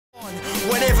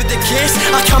case,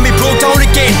 I can be brought down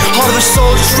again. Heart of a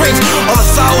soldier's strength of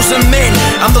 1,000 men.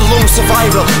 I'm the lone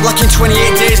survivor, like in 28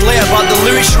 days later. But the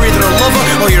lyrics, you're either a lover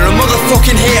or you're a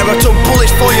motherfucking hater. I took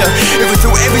bullets for you, even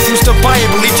through everything stood by you.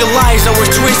 Believed your lies, I was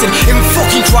twisted, even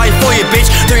fucking cried for you, bitch.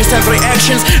 Doing temporary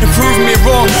actions and proving me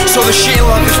wrong. So the shit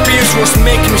I've experienced was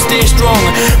making me stay strong.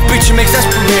 Bitch, you make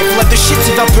desperate, let the shit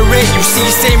evaporate. You see,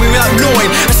 you say me without knowing,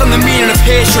 that's not the meaning of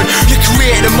hatred. You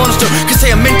created a monster, cause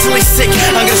say I'm mentally sick.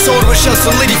 I'm gonna soul with shell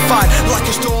solidified like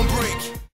a stone.